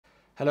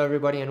Hello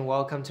everybody and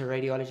welcome to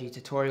Radiology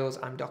Tutorials.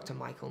 I'm Dr.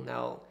 Michael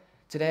Nell.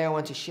 Today I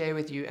want to share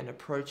with you an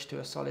approach to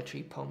a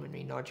solitary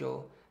pulmonary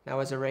nodule. Now,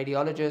 as a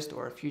radiologist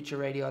or a future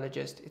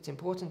radiologist, it's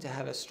important to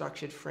have a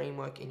structured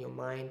framework in your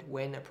mind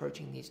when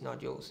approaching these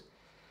nodules.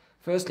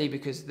 Firstly,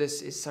 because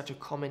this is such a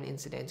common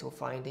incidental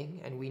finding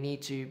and we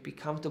need to be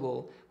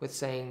comfortable with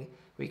saying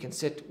we can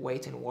sit,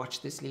 wait and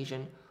watch this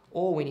lesion,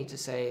 or we need to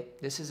say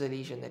this is a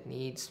lesion that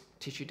needs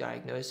tissue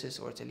diagnosis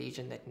or it's a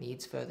lesion that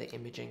needs further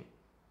imaging.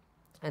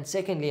 And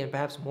secondly, and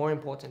perhaps more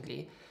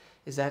importantly,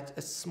 is that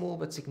a small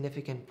but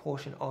significant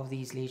portion of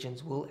these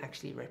lesions will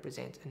actually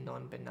represent a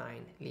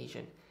non-benign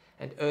lesion,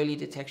 and early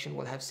detection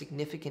will have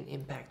significant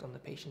impact on the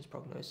patient's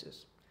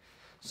prognosis.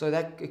 So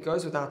that it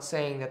goes without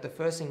saying that the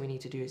first thing we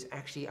need to do is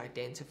actually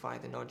identify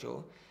the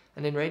nodule.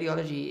 And in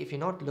radiology, if you're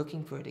not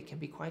looking for it, it can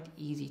be quite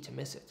easy to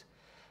miss it.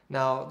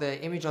 Now, the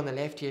image on the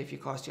left here, if you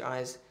cast your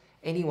eyes,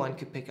 anyone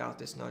could pick out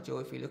this nodule.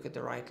 If we look at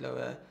the right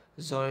lower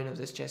zone of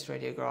this chest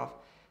radiograph,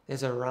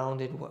 there's a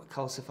rounded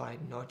calcified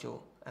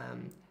nodule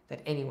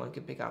that anyone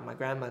could pick out. My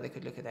grandmother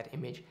could look at that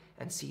image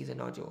and see the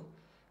nodule.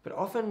 But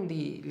often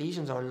the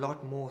lesions are a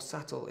lot more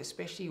subtle,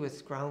 especially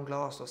with ground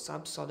glass or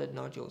subsolid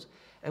nodules.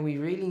 And we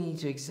really need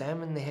to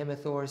examine the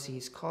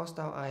hemathoraces, cast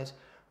our eyes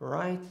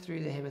right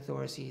through the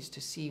hemathoraces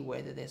to see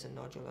whether there's a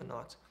nodule or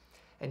not.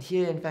 And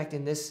here, in fact,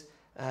 in this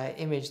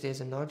image,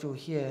 there's a nodule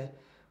here,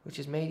 which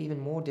is made even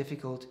more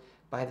difficult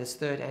by this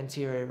third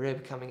anterior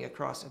rib coming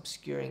across,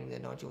 obscuring the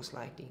nodule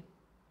slightly.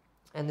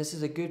 And this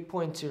is a good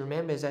point to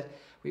remember, is that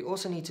we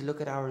also need to look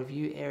at our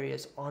review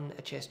areas on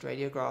a chest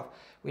radiograph.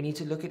 We need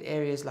to look at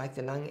areas like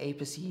the lung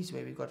apices,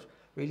 where we've got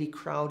really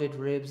crowded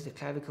ribs, the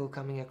clavicle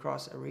coming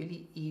across, a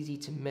really easy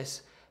to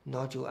miss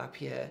nodule up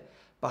here.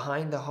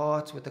 Behind the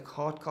heart, with the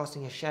heart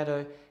casting a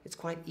shadow, it's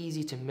quite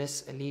easy to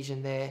miss a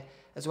lesion there,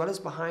 as well as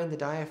behind the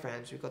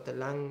diaphragms. We've got the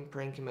lung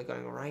parenchyma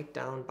going right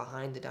down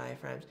behind the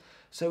diaphragms.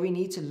 So we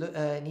need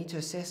to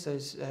assess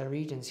those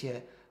regions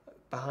here,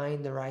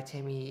 behind the right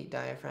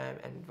hemidiaphragm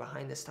and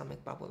behind the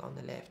stomach bubble on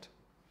the left.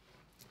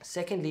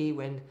 Secondly,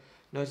 when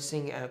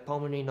noticing a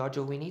pulmonary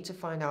nodule, we need to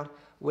find out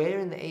where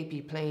in the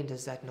AP plane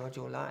does that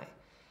nodule lie.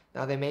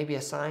 Now, there may be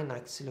a sign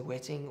like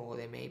silhouetting, or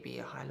there may be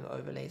a high-low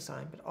overlay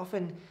sign, but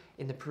often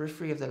in the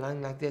periphery of the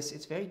lung like this,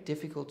 it's very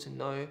difficult to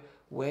know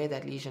where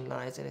that lesion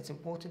lies, and it's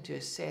important to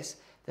assess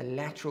the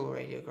lateral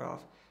radiograph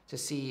to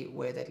see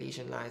where that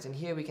lesion lies. And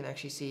here we can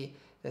actually see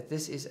that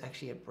this is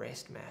actually a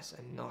breast mass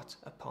and not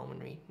a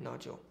pulmonary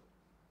nodule.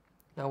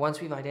 Now,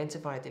 once we've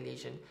identified the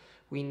lesion,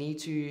 we need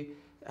to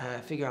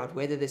figure out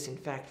whether this in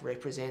fact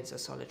represents a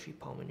solitary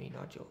pulmonary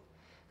nodule.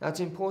 Now, it's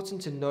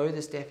important to know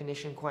this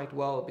definition quite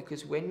well,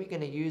 because when we're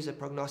going to use a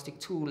prognostic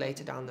tool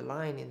later down the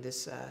line in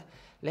this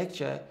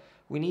lecture,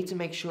 we need to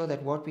make sure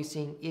that what we're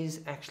seeing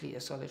is actually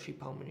a solitary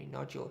pulmonary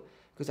nodule,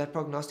 because that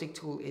prognostic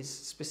tool is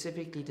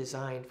specifically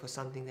designed for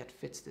something that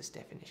fits this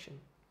definition.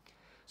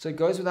 So it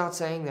goes without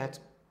saying that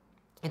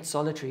it's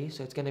solitary,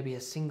 so it's going to be a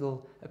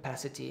single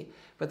opacity,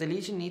 but the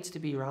lesion needs to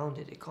be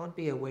rounded. It can't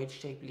be a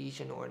wedge-shaped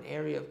lesion or an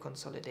area of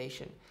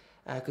consolidation,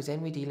 because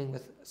then we're dealing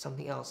with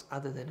something else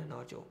other than a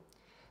nodule.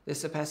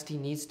 This opacity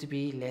needs to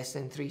be less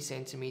than 3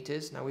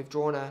 centimeters. Now, we've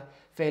drawn a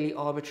fairly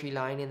arbitrary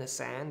line in the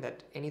sand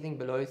that anything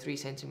below 3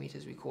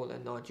 centimeters we call a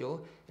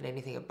nodule, and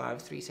anything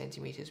above 3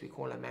 centimeters we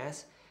call a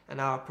mass,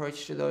 and our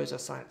approach to those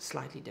are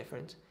slightly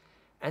different.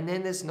 And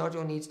then this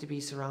nodule needs to be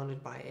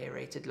surrounded by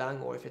aerated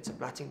lung, or if it's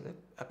abutting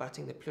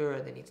the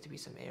pleura, there needs to be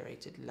some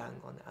aerated lung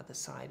on the other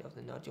side of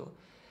the nodule.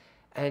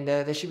 And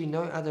there should be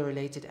no other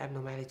related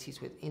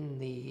abnormalities within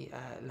the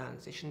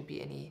lungs. There shouldn't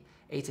be any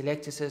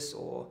atelectasis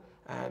or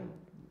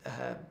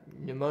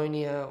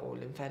pneumonia or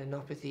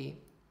lymphadenopathy.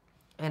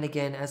 And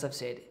again, as I've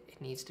said,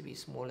 it needs to be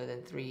smaller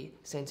than 3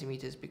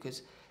 centimeters,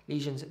 because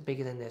lesions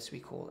bigger than this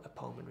we call a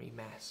pulmonary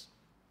mass.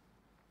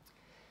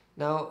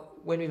 Now,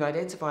 when we've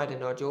identified a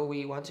nodule,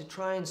 we want to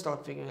try and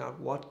start figuring out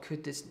what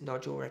could this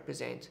nodule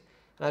represent.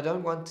 And I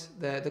don't want,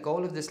 the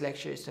goal of this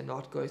lecture is to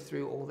not go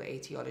through all the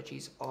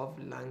etiologies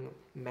of lung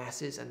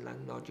masses and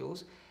lung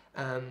nodules,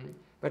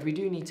 but we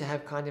do need to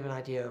have kind of an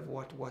idea of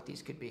what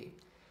these could be.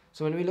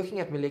 So when we're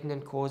looking at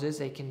malignant causes,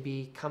 they can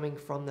be coming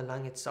from the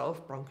lung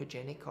itself,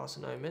 bronchogenic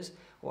carcinomas,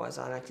 or as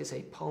I like to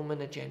say,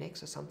 pulmonogenic,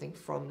 so something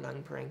from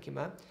lung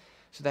parenchyma.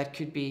 So that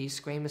could be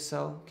squamous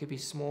cell, could be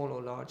small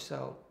or large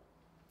cell.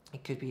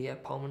 It could be a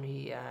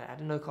pulmonary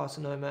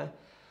adenocarcinoma,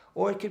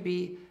 or it could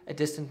be a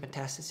distant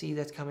metastasis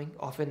that's coming.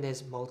 Often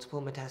there's multiple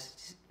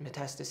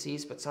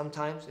metastases, but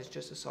sometimes it's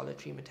just a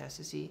solitary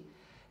metastasis.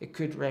 It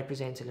could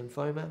represent a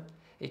lymphoma.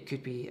 It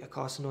could be a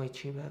carcinoid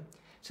tumor.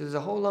 So there's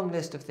a whole long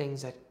list of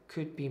things that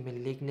could be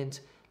malignant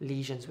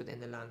lesions within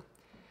the lung.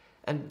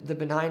 And the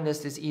benign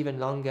list is even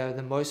longer.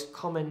 The most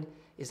common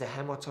is a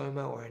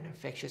hamartoma or an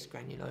infectious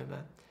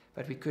granuloma.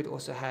 But we could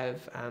also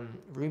have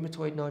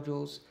rheumatoid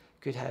nodules,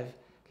 could have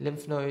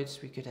lymph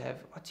nodes, we could have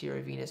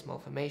arteriovenous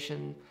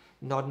malformation,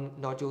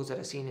 nodules that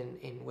are seen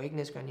in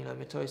Wegener's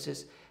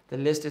granulomatosis. The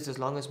list is as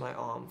long as my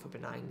arm for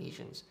benign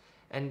lesions.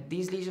 And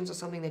these lesions are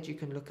something that you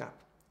can look up.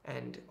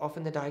 And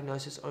often the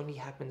diagnosis only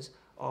happens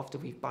after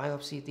we've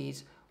biopsied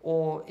these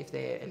or if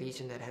they're a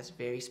lesion that has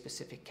very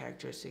specific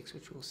characteristics,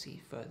 which we'll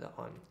see further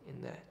on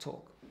in the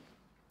talk.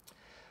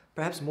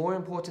 Perhaps more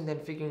important than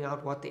figuring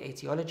out what the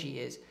etiology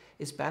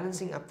is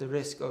balancing up the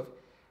risk of,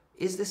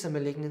 is this a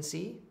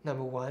malignancy,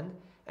 number one,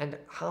 and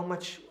how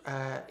much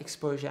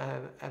exposure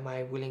am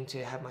I willing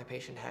to have my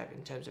patient have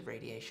in terms of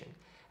radiation?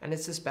 And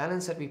it's this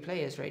balance that we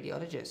play as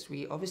radiologists.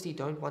 We obviously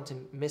don't want to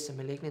miss a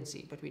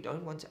malignancy, but we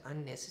don't want to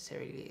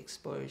unnecessarily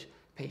expose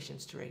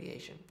patients to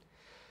radiation.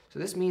 So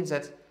this means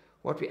that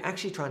what we're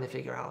actually trying to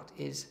figure out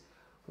is,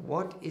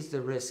 what is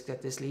the risk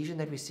that this lesion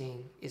that we're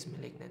seeing is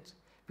malignant?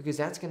 Because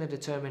that's going to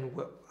determine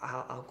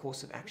our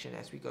course of action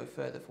as we go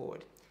further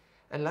forward.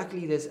 And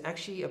luckily, there's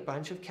actually a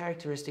bunch of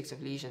characteristics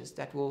of lesions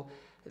that will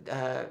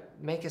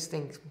make us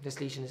think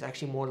this lesion is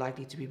actually more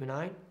likely to be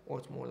benign or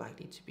it's more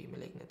likely to be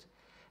malignant.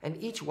 And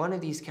each one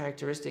of these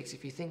characteristics,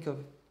 if you think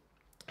of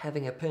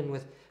having a pin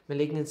with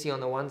malignancy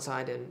on the one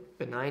side and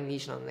benign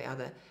lesion on the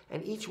other,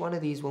 and each one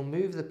of these will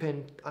move the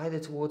pin either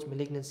towards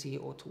malignancy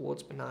or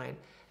towards benign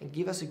and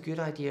give us a good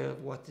idea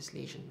of what this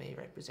lesion may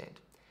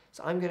represent.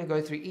 So I'm going to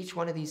go through each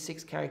one of these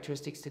 6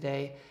 characteristics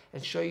today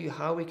and show you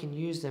how we can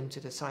use them to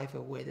decipher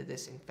whether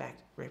this in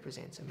fact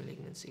represents a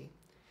malignancy.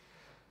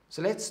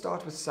 So let's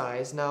start with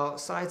size. Now,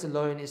 size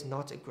alone is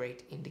not a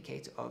great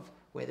indicator of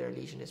whether a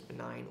lesion is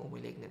benign or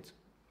malignant.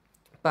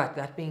 But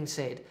that being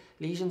said,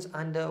 lesions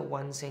under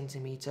 1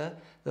 centimeter,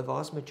 the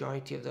vast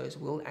majority of those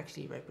will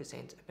actually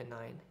represent a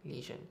benign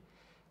lesion.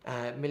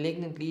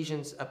 Malignant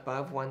lesions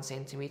above 1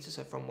 centimeter,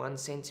 so from 1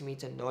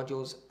 centimeter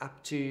nodules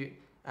up to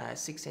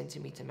 6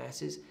 centimeter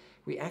masses,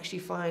 we actually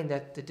find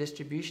that the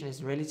distribution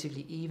is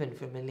relatively even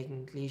for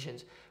malignant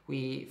lesions.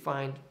 We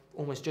find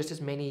almost just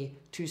as many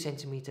 2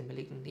 centimeter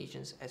malignant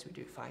lesions as we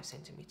do 5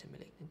 centimeter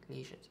malignant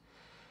lesions.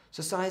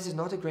 So size is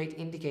not a great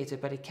indicator,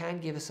 but it can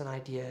give us an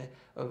idea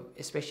of,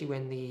 especially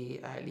when the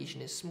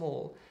lesion is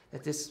small,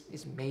 that this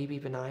is maybe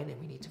benign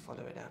and we need to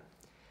follow it up.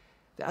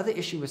 The other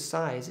issue with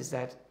size is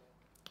that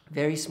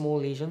very small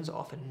lesions are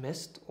often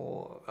missed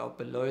or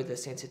below the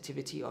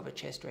sensitivity of a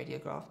chest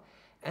radiograph,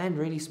 and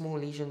really small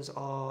lesions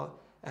are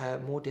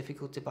more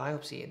difficult to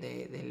biopsy.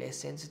 They're less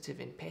sensitive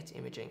in PET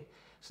imaging.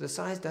 So the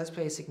size does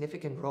play a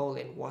significant role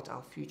in what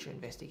our future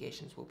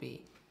investigations will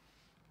be.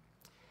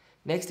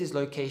 Next is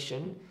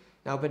location.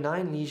 Now,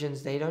 benign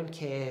lesions, they don't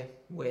care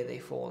where they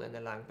fall in the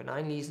lung.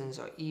 Benign lesions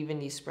are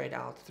evenly spread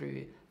out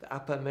through the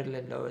upper, middle,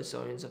 and lower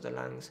zones of the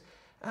lungs.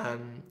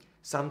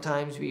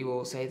 Sometimes we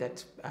will say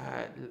that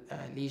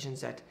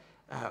lesions that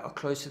are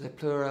close to the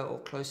pleura or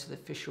close to the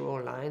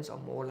fissural lines are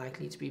more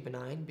likely to be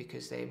benign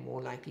because they're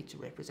more likely to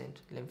represent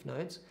lymph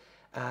nodes.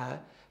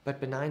 But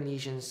benign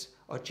lesions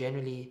are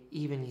generally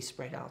evenly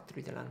spread out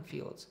through the lung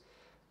fields.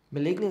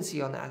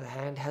 Malignancy, on the other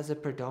hand, has a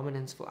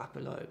predominance for upper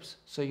lobes.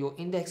 So your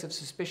index of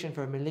suspicion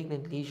for a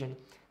malignant lesion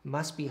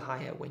must be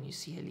higher when you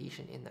see a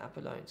lesion in the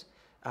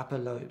upper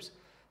lobes.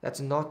 That's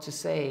not to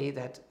say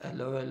that a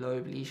lower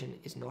lobe lesion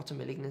is not a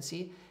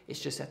malignancy. It's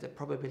just that the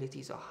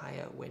probabilities are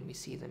higher when we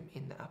see them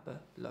in the upper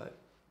lobe.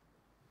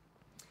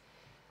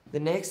 The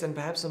next and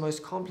perhaps the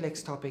most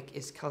complex topic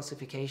is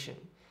calcification.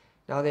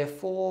 Now, there are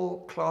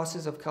 4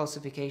 classes of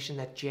calcification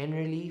that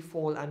generally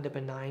fall under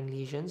benign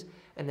lesions,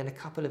 and then a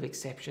couple of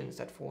exceptions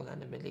that fall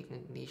under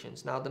malignant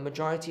lesions. Now, the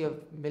majority of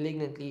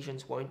malignant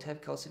lesions won't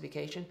have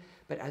calcification,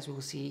 but as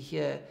we'll see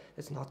here,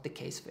 that's not the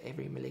case for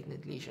every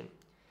malignant lesion.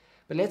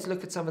 But let's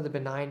look at some of the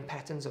benign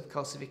patterns of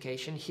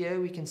calcification. Here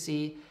we can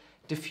see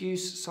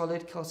diffuse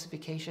solid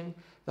calcification.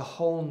 The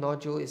whole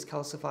nodule is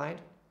calcified.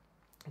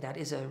 That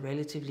is a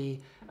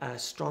relatively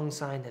strong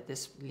sign that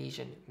this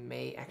lesion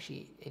may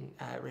actually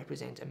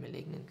represent a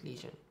malignant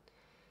lesion.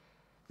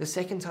 The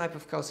second type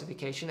of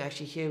calcification,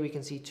 actually here we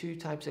can see 2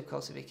 types of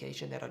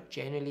calcification that are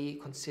generally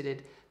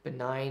considered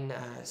benign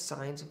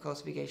signs of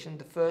calcification.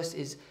 The first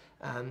is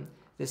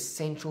the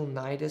central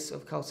nidus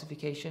of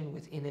calcification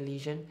within a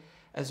lesion,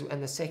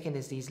 and the second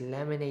is these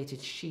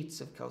laminated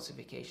sheets of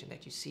calcification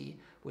that you see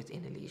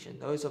within a lesion.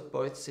 Those are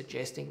both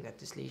suggesting that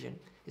this lesion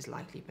is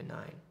likely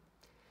benign.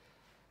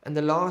 And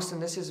the last,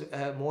 and this is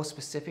more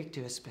specific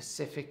to a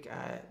specific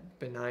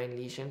benign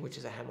lesion, which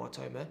is a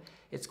hamartoma,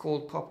 it's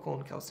called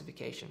popcorn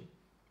calcification.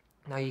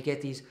 Now you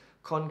get these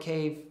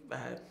concave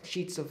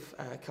sheets of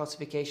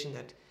calcification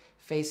that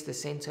face the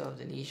center of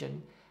the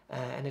lesion,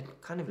 and it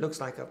kind of looks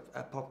like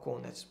a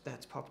popcorn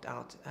that's popped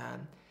out.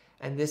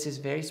 And this is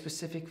very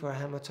specific for a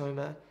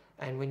hamartoma,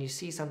 and when you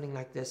see something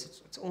like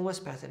this, it's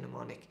almost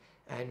pathognomonic,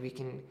 and we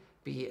can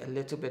be a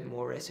little bit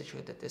more rest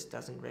assured that this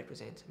doesn't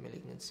represent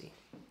malignancy.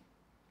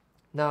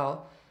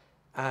 Now,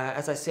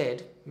 as I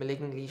said,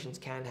 malignant lesions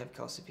can have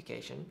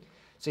calcification.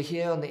 So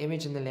here on the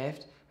image on the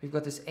left, we've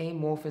got this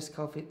amorphous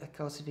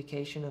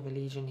calcification of a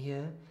lesion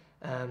here.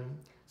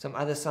 Some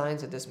other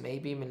signs that this may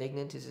be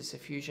malignant is a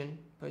suffusion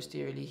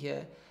posteriorly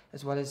here,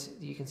 as well as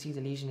you can see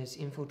the lesion is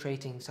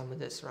infiltrating some of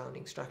the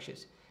surrounding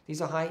structures. These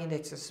are high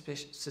index of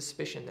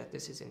suspicion that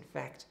this is in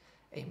fact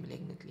a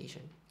malignant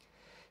lesion.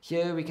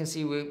 Here we can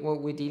see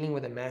we're dealing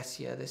with a mass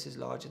here. This is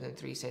larger than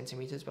 3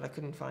 centimeters, but I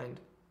couldn't find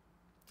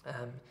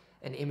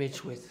an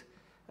image with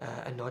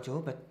a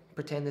nodule, but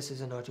pretend this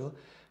is a nodule.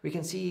 we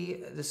can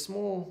see the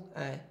small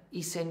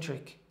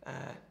eccentric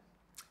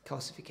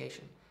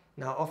calcification.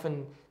 Now,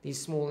 often these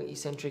small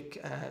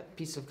eccentric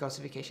pieces of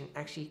calcification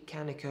actually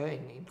can occur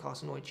in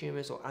carcinoid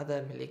tumors or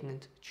other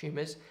malignant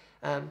tumors.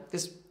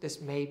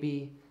 This may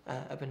be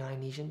a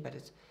benign lesion, but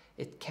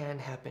it can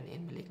happen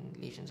in malignant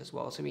lesions as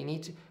well. So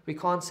we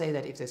can't say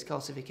that if there's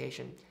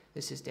calcification,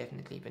 this is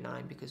definitely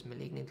benign, because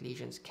malignant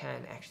lesions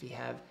can actually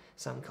have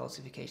some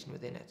calcification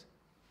within it.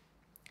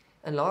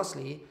 And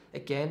lastly,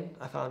 again,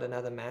 I found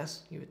another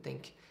mass. You would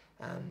think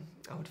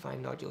I would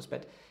find nodules,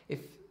 but if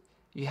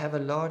you have a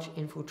large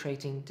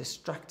infiltrating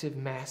destructive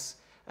mass,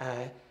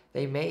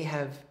 they may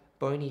have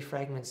bony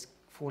fragments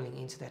falling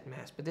into that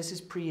mass, but this is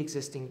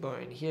pre-existing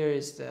bone. Here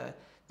is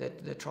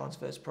the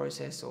transverse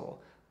process, or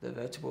the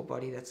vertebral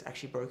body that's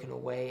actually broken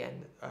away,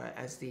 and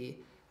as the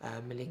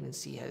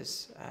malignancy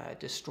has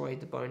destroyed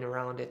the bone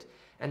around it,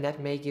 and that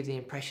may give the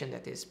impression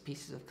that there's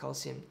pieces of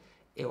calcium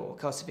or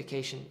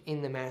calcification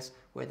in the mass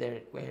where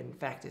in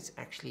fact it's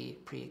actually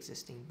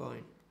pre-existing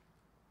bone.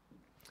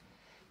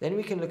 Then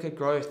we can look at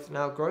growth.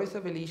 Now, growth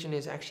of a lesion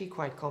is actually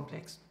quite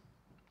complex.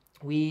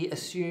 We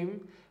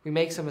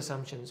make some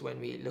assumptions when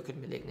we look at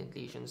malignant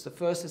lesions. The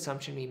first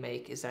assumption we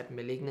make is that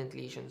malignant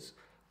lesions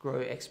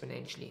grow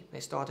exponentially. They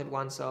start at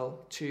 1 cell,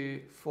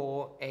 2,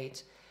 4,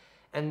 8.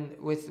 And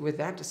with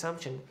that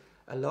assumption,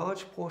 a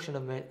large portion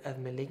of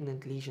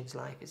malignant lesions'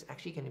 life is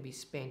actually going to be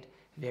spent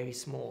very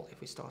small if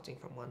we're starting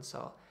from 1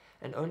 cell.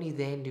 And only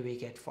then do we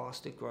get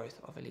faster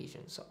growth of a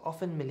lesion. So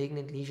often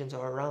malignant lesions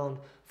are around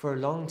for a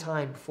long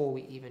time before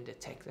we even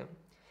detect them.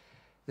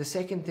 The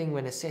second thing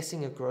when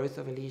assessing a growth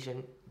of a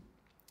lesion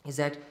is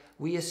that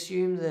we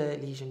assume the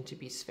lesion to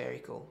be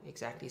spherical,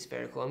 exactly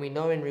spherical. And we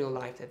know in real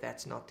life that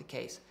that's not the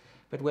case.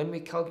 But when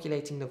we're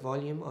calculating the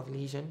volume of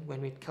lesion,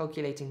 when we're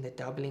calculating the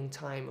doubling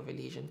time of a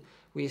lesion,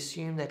 we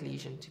assume that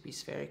lesion to be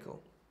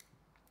spherical.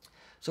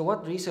 So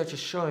what research has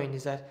shown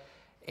is that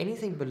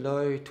anything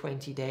below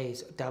 20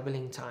 days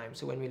doubling time,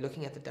 so when we're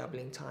looking at the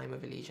doubling time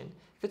of a lesion,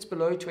 if it's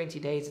below 20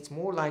 days, it's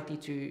more likely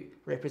to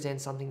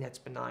represent something that's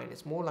benign.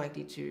 It's more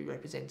likely to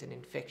represent an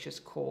infectious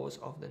cause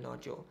of the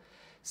nodule.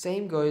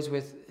 Same goes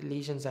with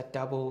lesions that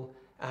double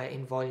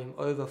in volume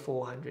over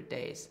 400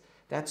 days.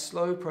 That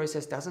slow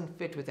process doesn't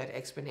fit with that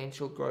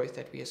exponential growth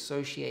that we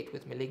associate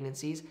with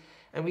malignancies,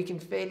 and we can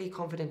fairly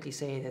confidently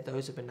say that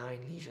those are benign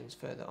lesions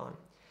further on.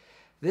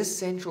 This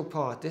central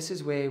part, this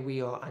is where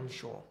we are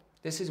unsure.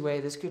 This is where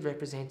this could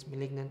represent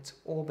malignant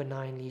or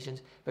benign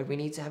lesions, but we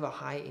need to have a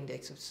high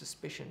index of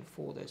suspicion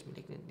for those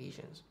malignant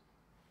lesions.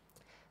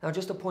 Now,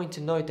 just a point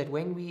to note that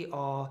when we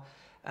are,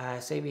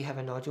 say we have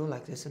a nodule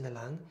like this in the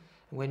lung,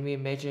 and when we're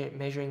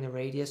measuring the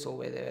radius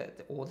or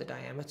the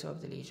diameter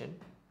of the lesion,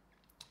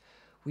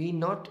 we're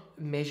not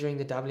measuring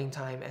the doubling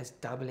time as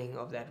doubling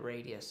of that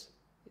radius.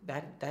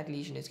 That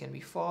lesion is going to be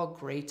far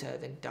greater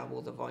than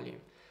double the volume.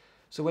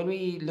 So when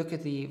we look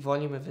at the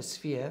volume of a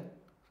sphere,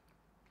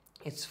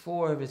 it's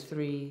 4 over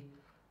 3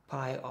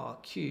 pi r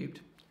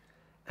cubed.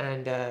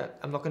 And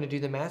I'm not going to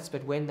do the maths,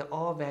 but when the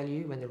r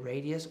value, when the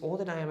radius or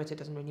the diameter,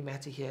 doesn't really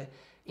matter here,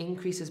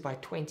 increases by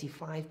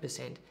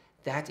 25%,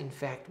 that in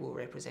fact will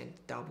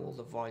represent double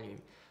the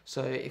volume.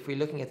 So if we're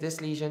looking at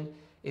this lesion,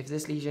 if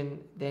this lesion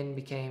then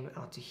became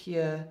out to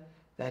here,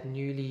 that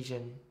new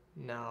lesion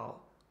now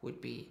would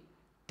be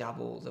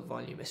double the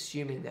volume,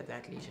 assuming that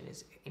that lesion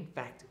is in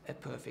fact a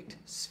perfect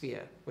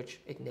sphere, which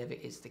it never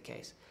is the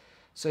case.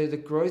 So the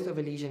growth of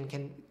a lesion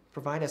can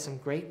provide us some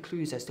great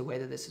clues as to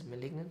whether this is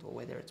malignant or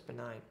whether it's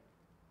benign.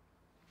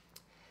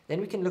 Then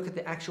we can look at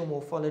the actual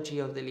morphology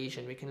of the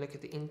lesion. We can look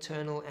at the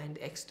internal and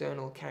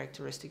external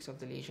characteristics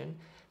of the lesion.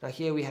 Now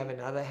here we have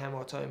another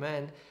hamartoma,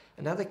 and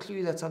another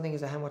clue that something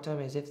is a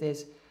hamartoma is if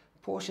there's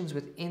portions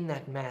within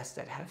that mass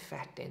that have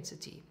fat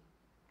density.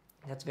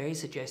 That's very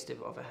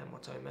suggestive of a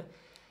hamartoma.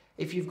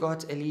 If you've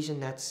got a lesion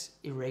that's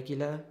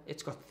irregular,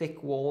 it's got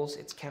thick walls,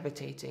 it's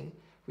cavitating,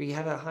 we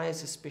have a higher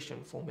suspicion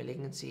for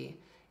malignancy.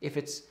 If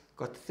it's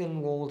got thin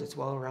walled, it's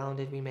well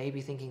rounded, we may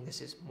be thinking this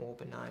is more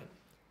benign.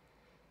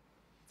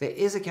 There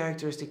is a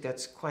characteristic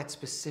that's quite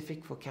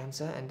specific for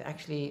cancer, and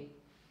actually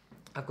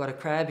I've got a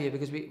crab here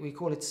because we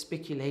call it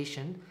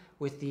spiculation,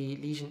 with the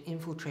lesion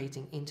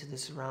infiltrating into the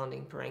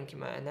surrounding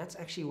parenchyma, and that's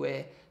actually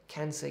where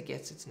cancer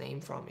gets its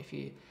name from. If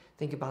you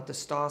think about the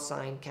star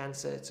sign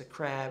Cancer, it's a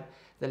crab.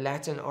 The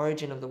Latin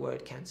origin of the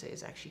word cancer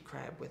is actually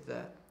crab, with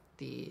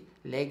the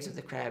legs of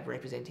the crab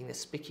representing the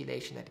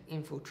spiculation, that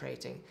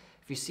infiltrating.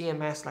 If you see a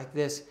mass like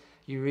this,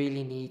 you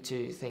really need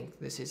to think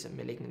this is a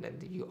malignant,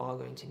 and you are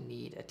going to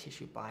need a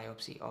tissue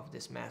biopsy of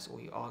this mass,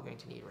 or you are going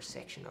to need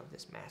resection of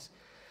this mass.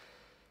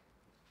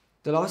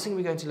 The last thing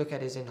we're going to look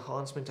at is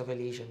enhancement of a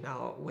lesion.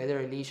 Now,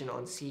 whether a lesion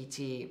on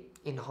CT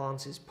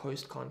enhances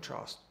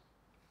post-contrast.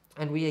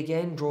 And we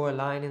again draw a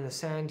line in the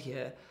sand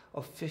here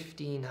of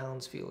 15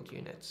 Hounsfield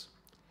units.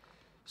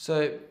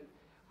 So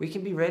we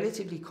can be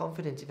relatively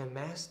confident if a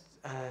mass,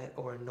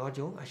 or a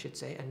nodule, I should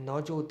say, a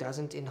nodule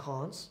doesn't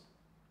enhance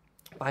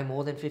by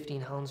more than 15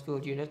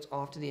 Hounsfield units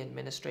after the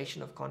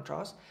administration of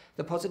contrast.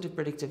 The positive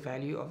predictive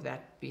value of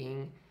that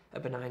being a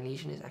benign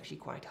lesion is actually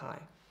quite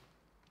high.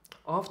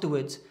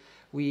 Afterwards,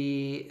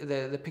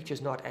 the picture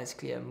is not as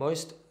clear.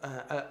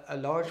 A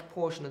large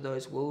portion of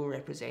those will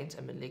represent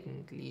a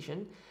malignant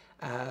lesion,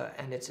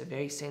 and it's a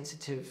very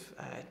sensitive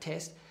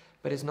test,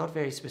 but it's not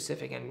very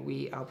specific,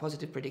 and our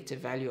positive predictive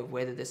value of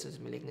whether this is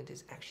malignant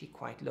is actually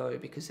quite low,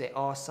 because there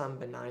are some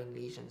benign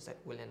lesions that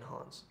will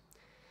enhance.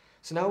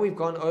 So now we've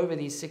gone over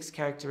these 6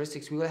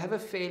 characteristics, we will have a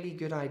fairly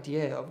good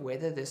idea of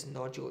whether this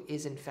nodule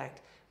is in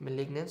fact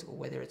malignant or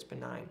whether it's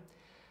benign.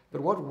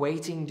 But what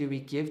weighting do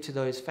we give to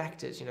those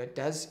factors?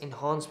 Does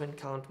enhancement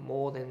count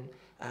more than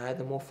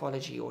the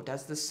morphology, or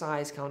does the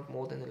size count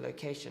more than the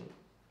location?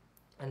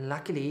 And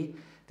luckily,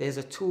 there's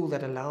a tool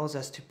that allows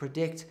us to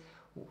predict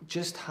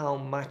just how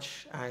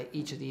much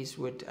each of these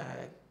would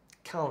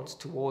count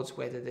towards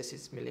whether this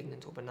is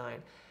malignant or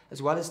benign,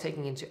 as well as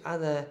taking into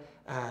other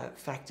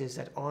factors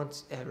that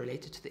aren't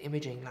related to the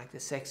imaging, like the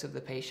sex of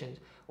the patient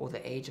or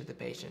the age of the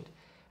patient.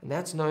 And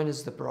that's known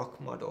as the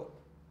Brock model.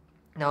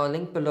 Now, a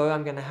link below,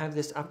 I'm going to have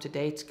this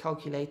up-to-date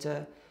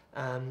calculator,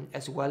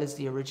 as well as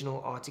the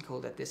original article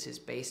that this is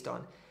based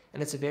on.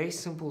 And it's a very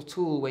simple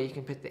tool where you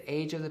can put the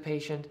age of the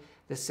patient,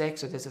 the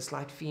sex, or there's a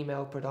slight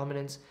female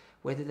predominance,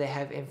 whether they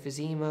have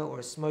emphysema or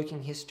a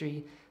smoking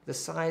history, the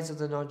size of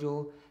the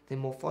nodule, the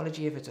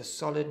morphology, if it's a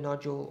solid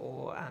nodule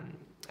or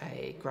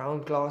a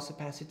ground glass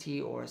opacity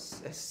or a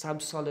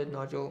subsolid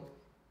nodule,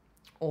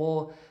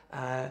 or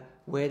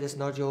where this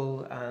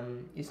nodule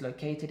is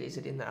located. Is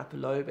it in the upper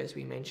lobe, as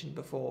we mentioned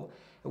before,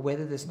 or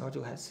whether this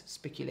nodule has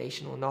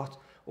spiculation or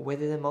not, or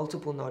whether there are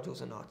multiple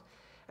nodules or not.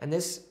 And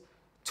this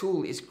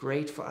tool is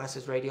great for us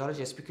as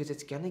radiologists because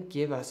it's going to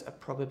give us a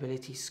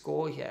probability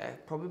score here,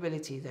 a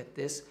probability that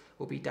this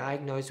will be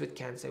diagnosed with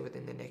cancer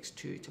within the next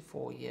 2 to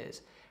 4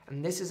 years.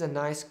 And this is a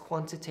nice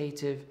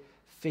quantitative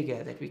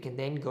figure that we can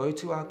then go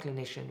to our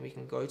clinician, we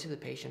can go to the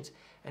patients,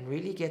 and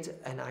really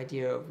get an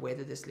idea of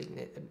whether this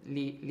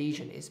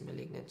lesion is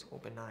malignant or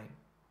benign.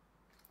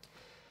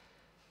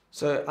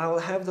 So I will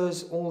have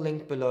those all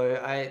linked below.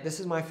 This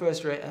is my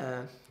first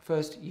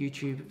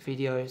YouTube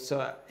video,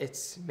 so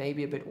it's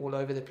maybe a bit all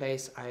over the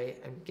place. I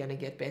am going to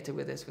get better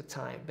with this with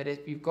time. But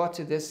if you've got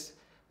to this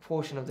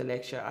portion of the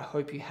lecture, I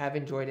hope you have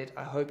enjoyed it.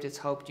 I hope it's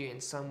helped you in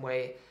some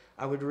way.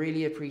 I would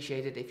really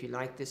appreciate it if you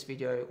liked this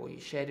video, or you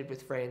shared it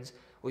with friends,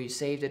 or you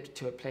saved it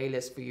to a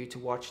playlist for you to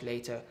watch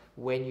later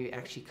when you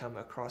actually come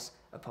across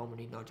a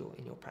pulmonary nodule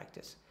in your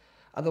practice.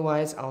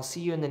 Otherwise, I'll see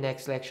you in the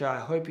next lecture. I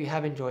hope you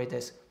have enjoyed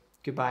this.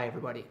 Goodbye,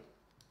 everybody.